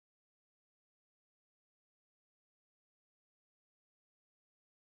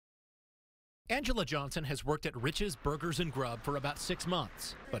Angela Johnson has worked at Rich's Burgers and Grub for about 6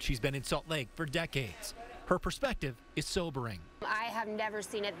 months, but she's been in Salt Lake for decades. Her perspective is sobering. I have never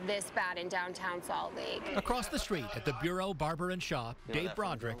seen it this bad in downtown Salt Lake. Across the street at the Bureau Barber and Shop, Dave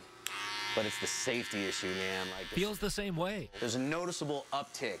Broderick, but it's the safety issue, man. feels the same way. There's a noticeable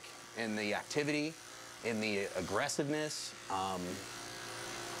uptick in the activity, in the aggressiveness,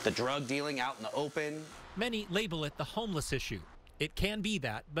 the drug dealing out in the open. Many label it the homeless issue. It can be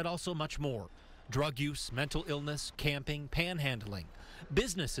that, but also much more. Drug use, mental illness, camping, panhandling.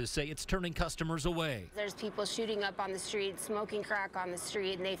 Businesses say it's turning customers away. There's people shooting up on the street, smoking crack on the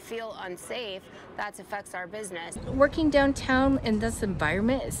street, and they feel unsafe. That affects our business. Working downtown in this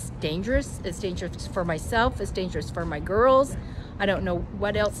environment is dangerous. It's dangerous for myself. It's dangerous for my girls. I don't know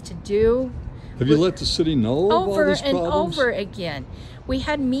what else to do. Have you let the city know of all these problems? Over and over again. We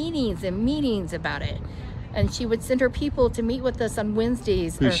had meetings and meetings about it. And she would send her people to meet with us on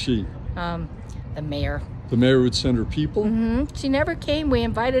Wednesdays. Who's she? The mayor. The mayor would send her people? Mm-hmm. She never came. We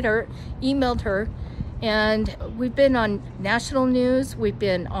invited her, emailed her, and we've been on national news. We've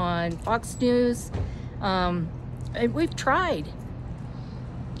been on Fox News, and we've tried.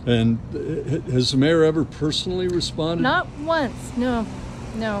 And has the mayor ever personally responded? Not once. No,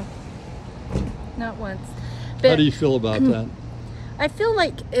 not once. But how do you feel about that? I feel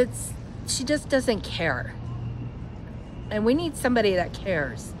like she just doesn't care, and we need somebody that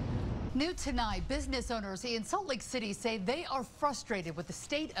cares. New tonight, business owners in Salt Lake City say they are frustrated with the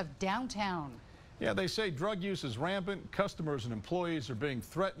state of downtown. Yeah, they say drug use is rampant. Customers and employees are being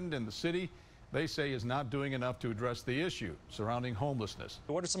threatened, and the city, they say, is not doing enough to address the issue surrounding homelessness.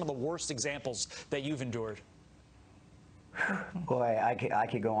 What are some of the worst examples that you've endured? Boy, I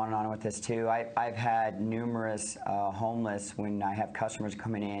could go on and on with this too. I've had numerous homeless when I have customers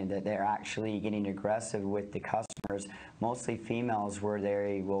coming in that they're actually getting aggressive with the customers, mostly females, where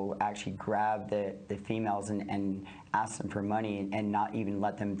they will actually grab the females and ask them for money and not even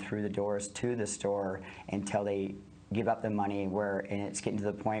let them through the doors to the store until they give up the money, and it's getting to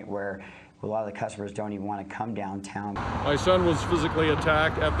the point where a lot of the customers don't even want to come downtown. My son was physically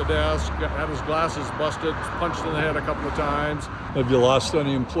attacked at the desk, had his glasses busted, punched in the head a couple of times. Have you lost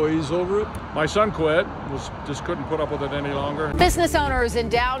any employees over it? My son quit, just couldn't put up with it any longer. Business owners in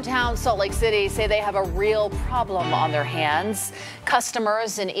downtown Salt Lake City say they have a real problem on their hands.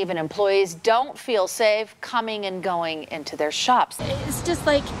 Customers and even employees don't feel safe coming and going into their shops. It's just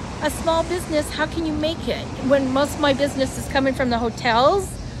like a small business. How can you make it when most of my business is coming from the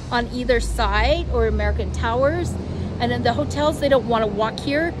hotels on either side or American Towers, and in the hotels they don't want to walk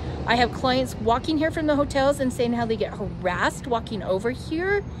here. I have clients walking here from the hotels and saying how they get harassed walking over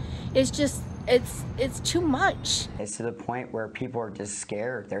here. It's just, it's too much. It's to the point where people are just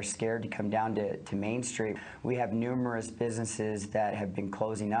scared. They're scared to come down to Main Street. We have numerous businesses that have been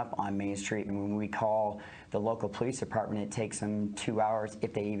closing up on Main Street, and when we call the local police department, it takes them 2 hours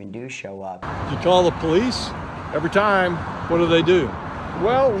if they even do show up. You call the police? Every time. What do they do?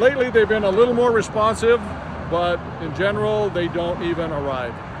 Well, lately they've been a little more responsive, but in general, they don't even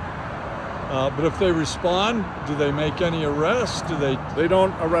arrive. But if they respond, do they make any arrests? They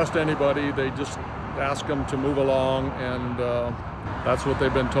don't arrest anybody. They just ask them to move along, and that's what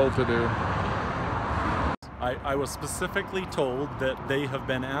they've been told to do. I was specifically told that they have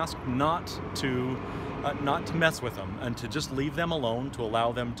been asked not to mess with them and to just leave them alone, to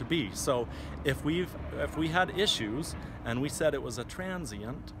allow them to be. So if we had issues and we said it was a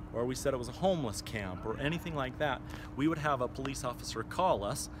transient, or we said it was a homeless camp or anything like that, we would have a police officer call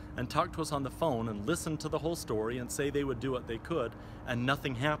us and talk to us on the phone and listen to the whole story and say they would do what they could, and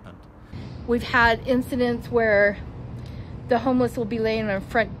nothing happened. We've had incidents where the homeless will be laying on our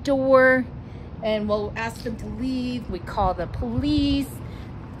front door and we'll ask them to leave. We call the police.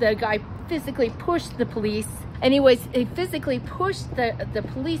 The guy physically pushed the police. Anyways, he physically pushed the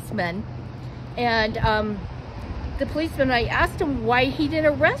policeman, and the policeman, I asked him why he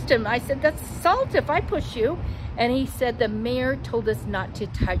didn't arrest him. I said, that's assault if I push you. And he said the mayor told us not to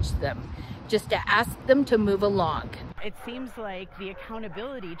touch them, just to ask them to move along. It seems like the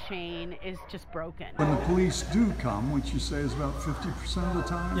accountability chain is just broken. When the police do come, which you say is about 50% of the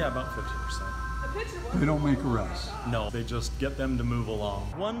time? Yeah, about 50%. They don't make arrests? No, they just get them to move along.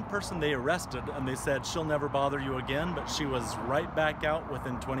 One person they arrested, and they said she'll never bother you again, but she was right back out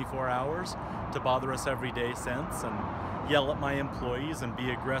within 24 hours to bother us every day since and yell at my employees and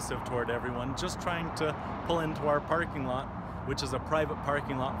be aggressive toward everyone, just trying to pull into our parking lot, which is a private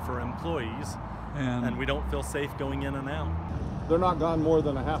parking lot for employees, and we don't feel safe going in and out. They're not gone more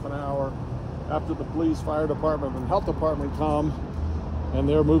than a half an hour after the police, fire department, and health department come, and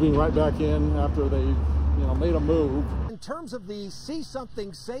they're moving right back in after they, made a move. In terms of the see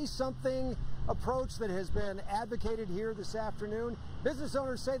something, say something approach that has been advocated here this afternoon. Business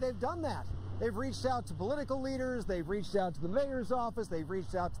owners say they've done that. They've reached out to political leaders, they've reached out to the mayor's office, they've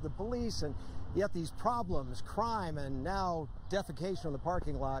reached out to the police, and yet these problems, crime, and now defecation on the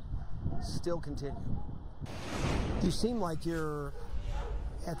parking lot still continue. You seem like you're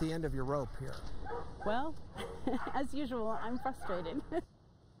at the end of your rope here. Well, as usual, I'm frustrated.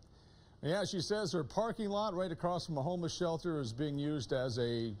 Yeah, she says her parking lot right across from a homeless shelter is being used as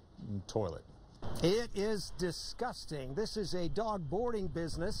a toilet. It is disgusting. This is a dog boarding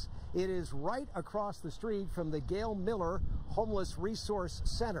business. It is right across the street from the Gail Miller Homeless Resource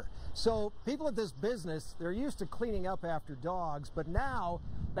Center. So people at this business, they're used to cleaning up after dogs, but now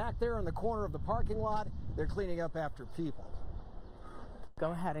back there in the corner of the parking lot, they're cleaning up after people.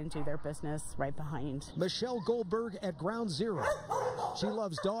 Go ahead and do their business right behind. Michelle Goldberg at Ground Zero. She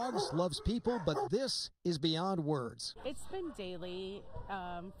loves dogs, loves people, but this is beyond words. It's been daily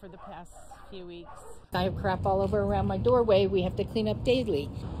for the past few weeks. I have crap all over around my doorway. We have to clean up daily.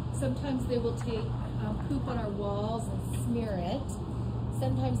 Sometimes they will take poop on our walls and smear it.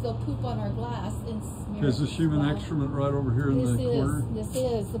 Sometimes they'll poop on our glass and smear it. There's this human excrement right over here in the corner. This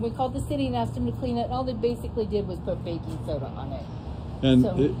is. And we called the city and asked them to clean it. All they basically did was put baking soda on it. And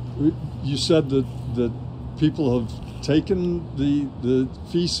so, you said that people have taken the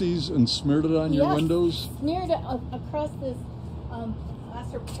feces and smeared it on your windows? Smeared it across this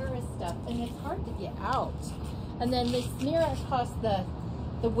plaster Paris stuff, and it's hard to get out. And then they smear it across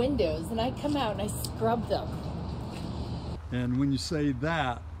the windows, and I come out and I scrub them. And when you say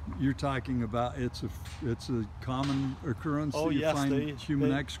that, you're talking about it's a common occurrence that you find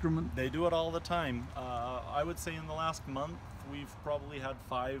human excrement? They do it all the time. I would say in the last month, we've probably had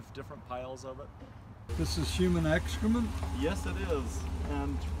 5 different piles of it. This is human excrement? Yes, it is.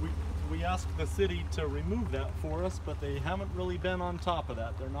 And we asked the city to remove that for us, but they haven't really been on top of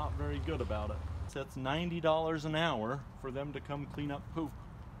that. They're not very good about it. So it's $90 an hour for them to come clean up poop.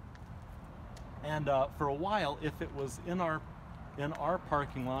 And for a while, if it was in our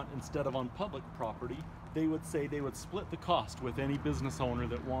parking lot instead of on public property, they would say they would split the cost with any business owner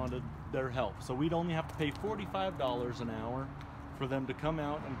that wanted their help. So we'd only have to pay $45 an hour for them to come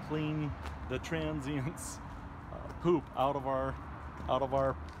out and clean the transients' poop out of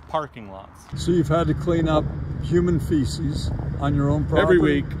our parking lots. So you've had to clean up human feces on your own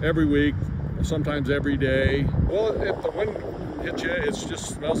property? Every week, sometimes every day. Well, if the wind hits you, it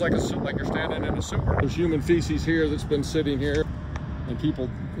just smells like you're standing in a sewer. There's human feces here that's been sitting here, and people,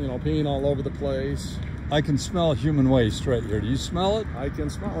 peeing all over the place. I can smell human waste right here. Do you smell it? I can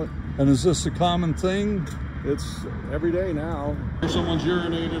smell it. And is this a common thing? It's every day now. Someone's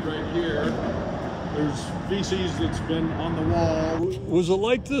urinated right here. There's feces that's been on the wall. Was it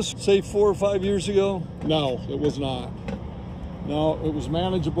like this, say, 4 or 5 years ago? No, it was not. No, it was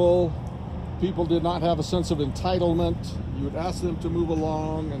manageable. People did not have a sense of entitlement. You would ask them to move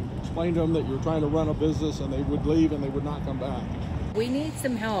along and explain to them that you were trying to run a business, and they would leave and they would not come back. We need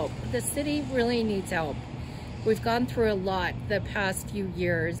some help. The city really needs help. We've gone through a lot the past few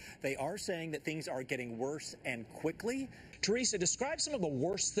years. They are saying that things are getting worse and quickly. Teresa, describe some of the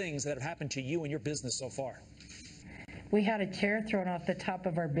worst things that have happened to you and your business so far. We had a chair thrown off the top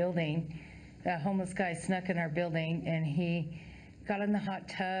of our building. A homeless guy snuck in our building, and he got in the hot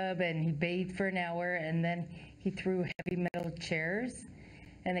tub and he bathed for an hour, and then he threw heavy metal chairs,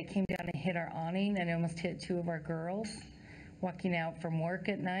 and it came down and hit our awning, and it almost hit 2 of our girls walking out from work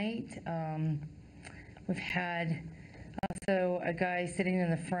at night. We've had also a guy sitting in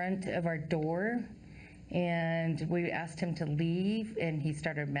the front of our door, and we asked him to leave, and he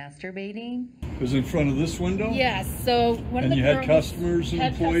started masturbating. It was in front of this window? Yes. So one of the girls had customers and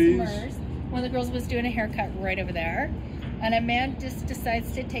employees? One of the girls was doing a haircut right over there, and a man just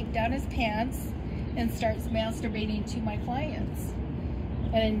decides to take down his pants and starts masturbating to my clients.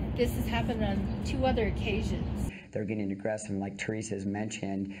 And this has happened on 2 other occasions. They're getting aggressive, and like Teresa's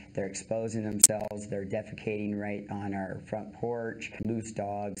mentioned, they're exposing themselves, they're defecating right on our front porch. Loose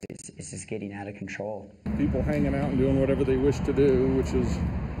dogs, it's just getting out of control. People hanging out and doing whatever they wish to do, which is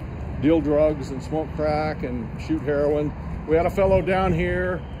deal drugs and smoke crack and shoot heroin. We had a fellow down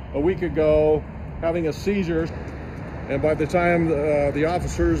here a week ago having a seizure, and by the time the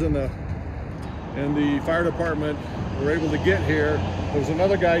officers and the fire department were able to get here, there was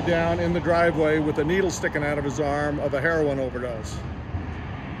another guy down in the driveway with a needle sticking out of his arm of a heroin overdose.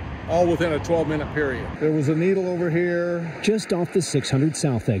 All within a 12-minute period. There was a needle over here. Just off the 600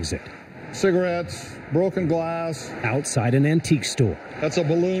 South exit. Cigarettes, broken glass. Outside an antique store. That's a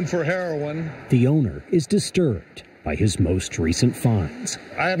balloon for heroin. The owner is disturbed by his most recent finds.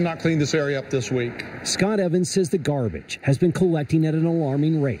 I have not cleaned this area up this week. Scott Evans says the garbage has been collecting at an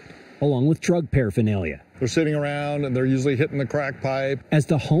alarming rate. along with drug paraphernalia. They're sitting around and they're usually hitting the crack pipe. As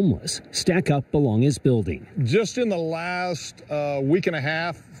the homeless stack up along his building. Just in the last week and a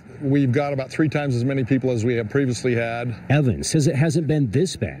half, we've got about 3 times as many people as we have previously had. Evans says it hasn't been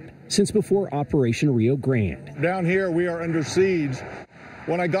this bad since before Operation Rio Grande. Down here, we are under siege.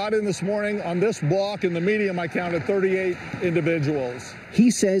 When I got in this morning, on this block in the medium, I counted 38 individuals.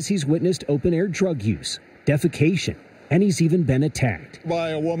 He says he's witnessed open-air drug use, defecation, and he's even been attacked. By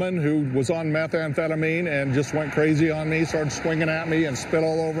a woman who was on methamphetamine and just went crazy on me, started swinging at me and spit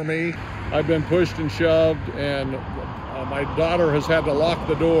all over me. I've been pushed and shoved, and my daughter has had to lock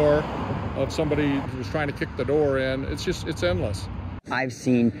the door of somebody who was trying to kick the door in. It's endless. I've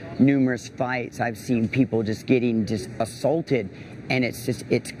seen numerous fights. I've seen people just getting assaulted, and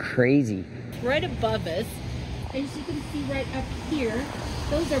it's crazy. Right above us, as you can see right up here,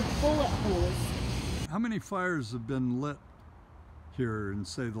 those are bullet holes. How many fires have been lit here in,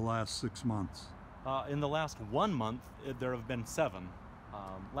 say, the last 6 months? In the last 1 month, there have been 7.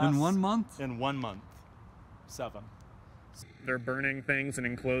 In 1 month? In 1 month, 7. They're burning things in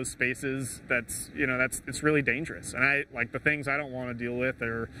enclosed spaces. It's really dangerous. And the things I don't want to deal with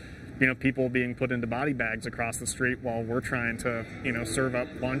are, people being put into body bags across the street while we're trying to, serve up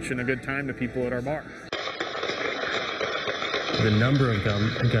lunch and a good time to people at our bar. The number of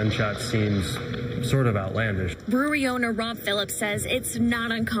gunshots seems sort of outlandish. Brewery owner Rob Phillips says it's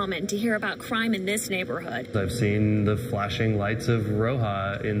not uncommon to hear about crime in this neighborhood. I've seen the flashing lights of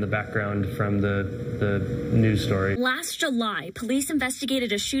Roja in the background from the news story. Last July, police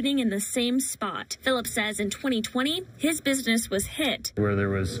investigated a shooting in the same spot. Phillips says in 2020, his business was hit. Where there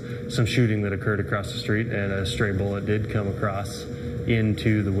was some shooting that occurred across the street, and a stray bullet did come across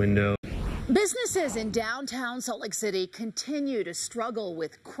into the window. Businesses in downtown Salt Lake City continue to struggle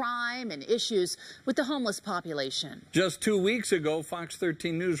with crime and issues with the homeless population. Just 2 weeks ago, Fox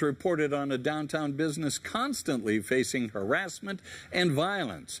 13 News reported on a downtown business constantly facing harassment and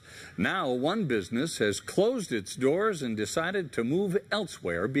violence. Now, one business has closed its doors and decided to move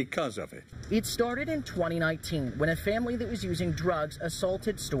elsewhere because of it. It started in 2019 when a family that was using drugs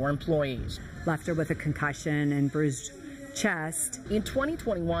assaulted store employees. Left her with a concussion and bruised chest. In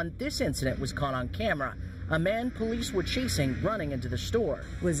 2021, this incident was caught on camera. A man police were chasing running into the store.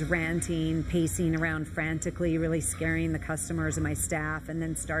 Was ranting, pacing around frantically, really scaring the customers and my staff, and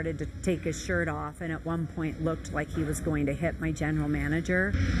then started to take his shirt off, and at one point looked like he was going to hit my general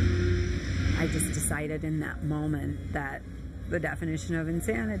manager. I just decided in that moment that the definition of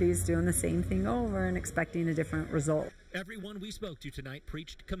insanity is doing the same thing over and expecting a different result. Everyone we spoke to tonight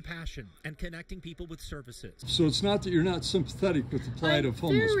preached compassion and connecting people with services. So it's not that you're not sympathetic with the plight of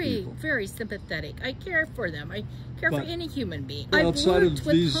homeless people. Very sympathetic. I care for them. I care for any human being. Outside I've worked of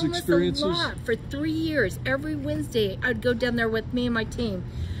with these homeless experiences? a lot for 3 years. Every Wednesday, I'd go down there with me and my team,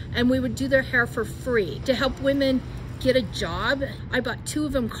 and we would do their hair for free to help women get a job. I bought 2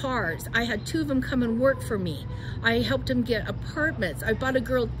 of them cars. I had 2 of them come and work for me. I helped them get apartments. I bought a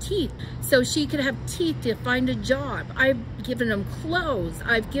girl teeth so she could have teeth to find a job. I've given them clothes.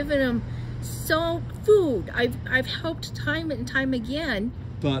 I've given them food. I've helped time and time again.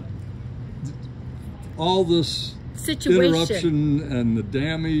 But all this interruption and the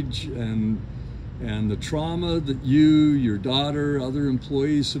damage and the trauma that you, your daughter, other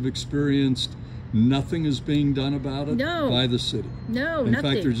employees have experienced, nothing is being done about it by the city. No, In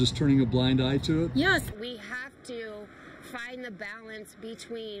nothing. fact, they're just turning a blind eye to it. Yes. We have to find the balance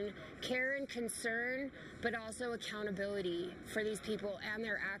between care and concern, but also accountability for these people and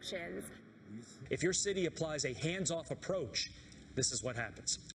their actions. If your city applies a hands-off approach, this is what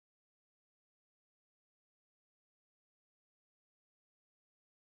happens.